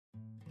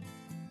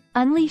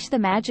Unleash the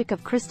magic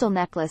of crystal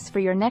necklace for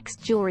your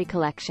next jewelry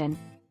collection.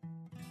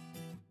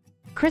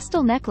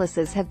 Crystal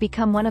necklaces have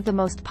become one of the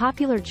most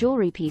popular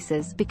jewelry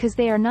pieces because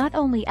they are not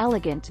only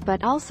elegant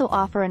but also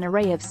offer an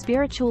array of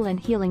spiritual and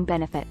healing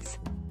benefits.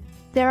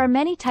 There are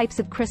many types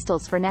of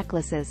crystals for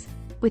necklaces,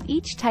 with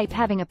each type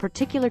having a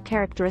particular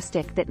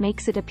characteristic that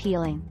makes it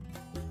appealing.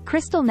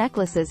 Crystal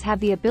necklaces have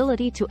the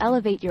ability to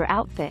elevate your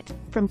outfit,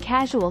 from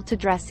casual to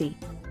dressy.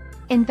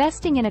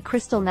 Investing in a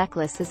crystal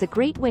necklace is a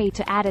great way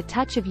to add a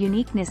touch of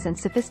uniqueness and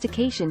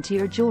sophistication to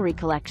your jewelry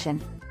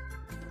collection.